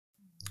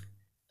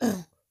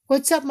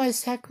What's up, my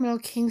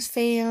Sacramento Kings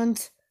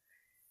fans?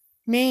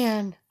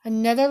 Man,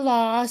 another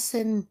loss,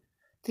 and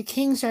the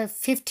Kings are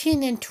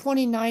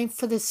 15-29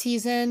 for the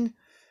season.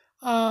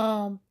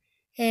 Um,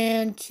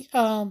 and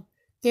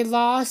they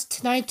lost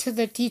tonight to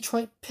the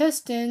Detroit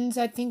Pistons.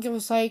 I think it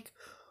was like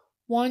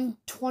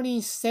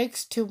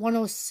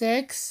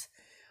 126-106.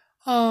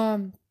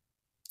 Um,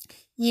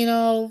 you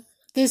know,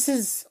 this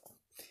is,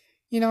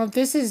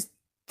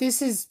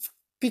 this is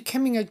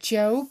becoming a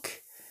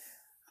joke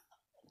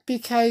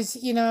because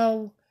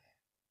how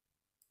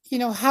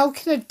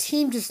can a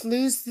team just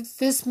lose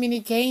this many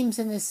games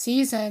in a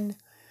season?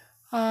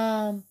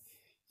 Um,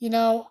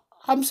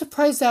 I'm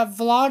surprised that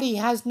Vladi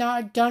has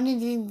not done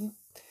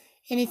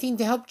anything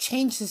to help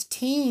change his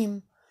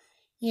team.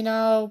 You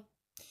know,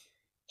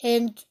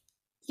 and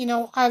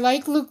I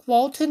like Luke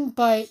Walton,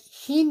 but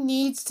he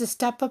needs to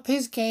step up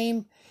his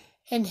game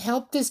and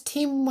help this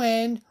team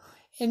win.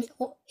 And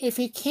if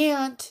he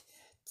can't,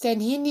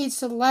 then he needs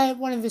to let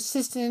one of his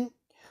assistant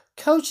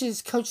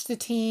coaches coach the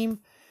team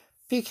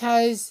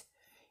because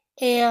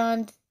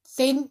and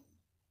they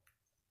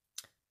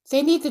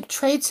they need to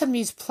trade some of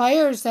these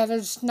players that are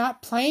just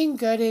not playing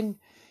good. And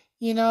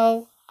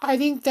I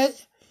think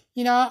that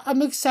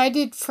I'm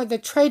excited for the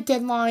trade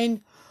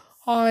deadline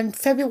on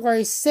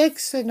February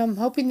 6th, and I'm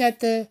hoping that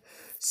the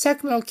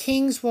Sacramento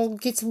Kings will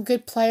get some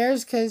good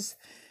players because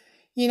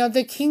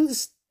the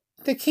Kings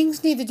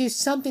need to do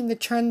something to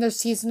turn their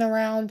season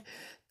around.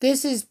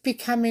 This is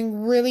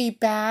becoming really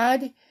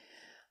bad.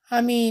 I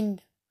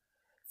mean,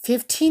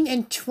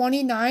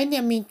 15-29.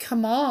 I mean,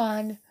 come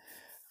on.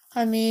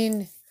 I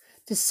mean,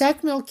 the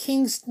Sacramento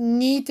Kings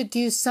need to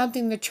do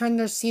something to turn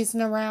their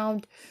season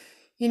around.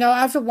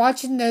 After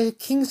watching the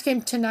Kings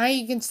game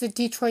tonight against the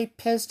Detroit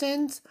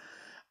Pistons,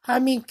 I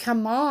mean,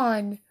 come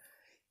on.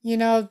 You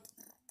know,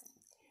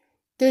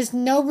 there's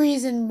no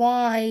reason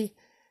why,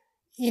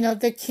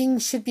 the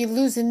Kings should be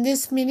losing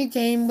this mini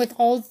game with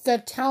all the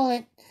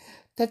talent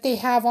that they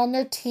have on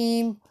their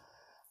team.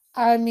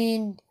 I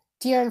mean,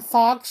 De'Aaron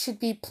Fox should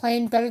be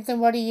playing better than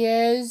what he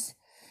is.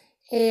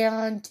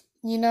 And,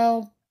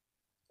 to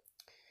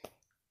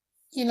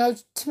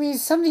me,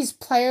 some of these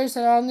players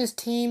that are on this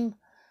team,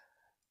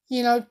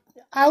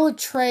 I would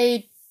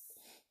trade,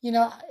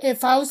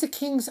 if I was the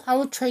Kings, I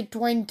would trade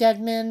Dwayne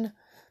Dedman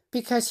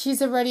because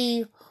he's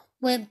already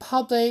went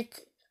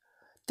public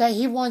that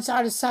he wants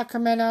out of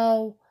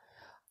Sacramento.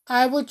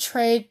 I would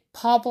trade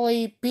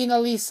probably Bina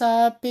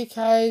Lisa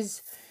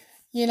because,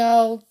 you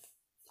know,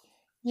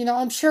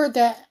 I'm sure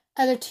that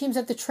other teams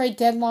at the trade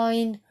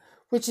deadline,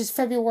 which is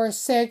February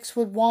 6th,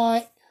 would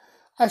want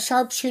a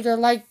sharpshooter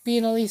like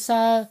Bina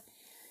Lisa.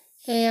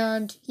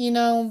 And,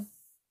 to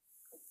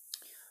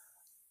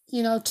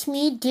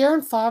me,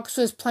 De'Aaron Fox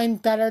was playing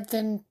better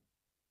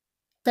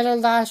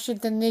last year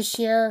than this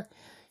year.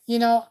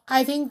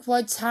 I think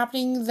what's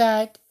happening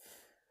that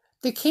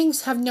the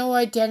Kings have no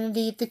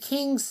identity. The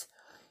Kings,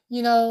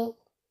 you know,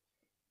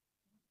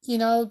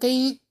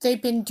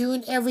 they've been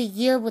doing every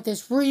year with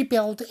this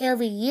rebuild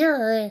every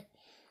year,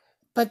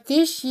 but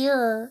this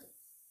year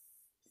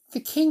the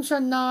Kings are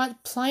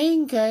not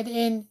playing good,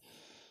 and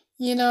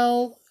you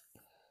know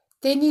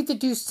they need to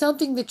do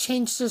something to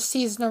change their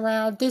season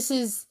around. This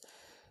is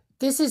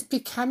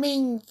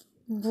becoming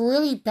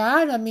really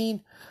bad. I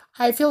mean,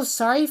 I feel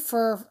sorry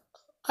for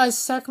us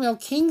Sacramento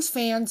Kings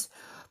fans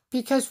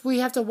because we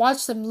have to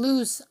watch them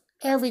lose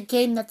every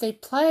game that they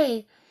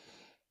play.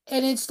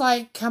 And it's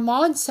like, come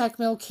on,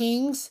 Sacramento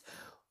Kings.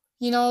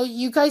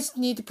 You guys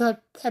need to put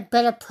a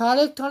better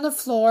product on the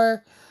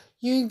floor.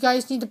 You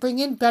guys need to bring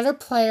in better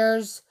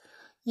players.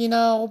 You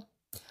know,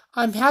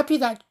 I'm happy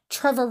that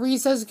Trevor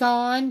Ariza's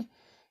gone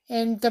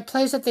and the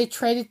players that they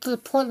traded to the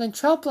Portland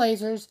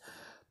Trailblazers.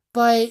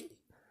 But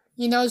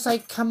it's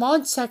like, come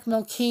on,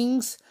 Sacramento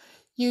Kings,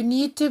 you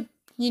need to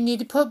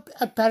put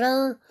a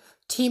better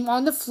team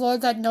on the floor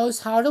that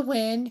knows how to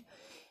win,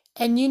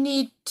 and you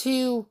need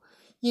to,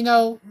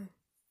 if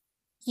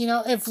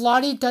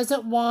Lottie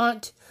doesn't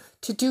want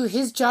to do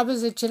his job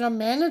as a general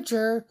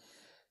manager,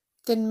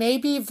 then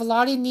maybe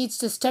Vladi needs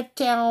to step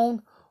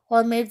down,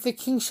 or maybe the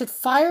Kings should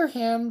fire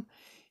him.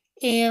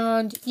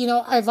 And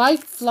I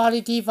like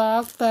Vladi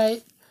Divac,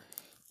 but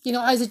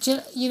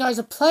as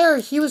a player,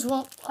 he was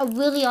a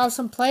really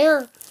awesome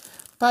player.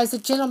 But as a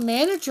general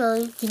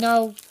manager,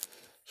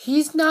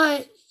 he's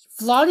not.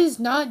 Vladi's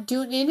not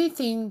doing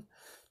anything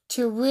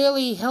to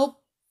really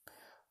help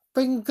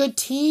bring a good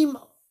team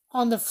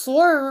on the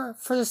floor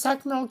for the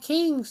Sacramento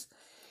Kings.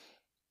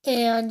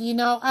 And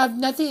I have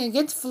nothing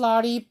against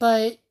Vladi,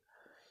 but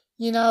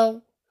he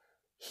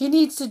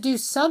needs to do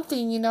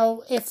something.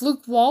 If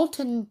Luke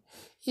Walton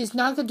is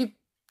not going to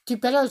do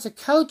better as a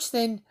coach,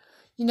 then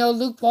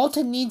Luke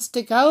Walton needs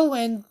to go,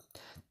 and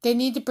they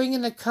need to bring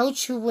in a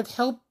coach who would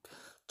help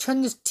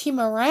turn this team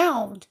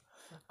around.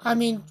 I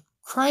mean,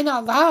 crying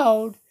out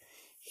loud.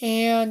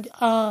 And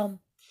to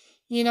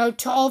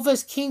all of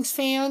us Kings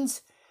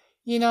fans,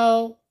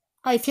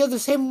 I feel the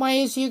same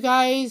way as you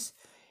guys,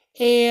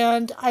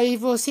 and I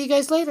will see you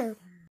guys later.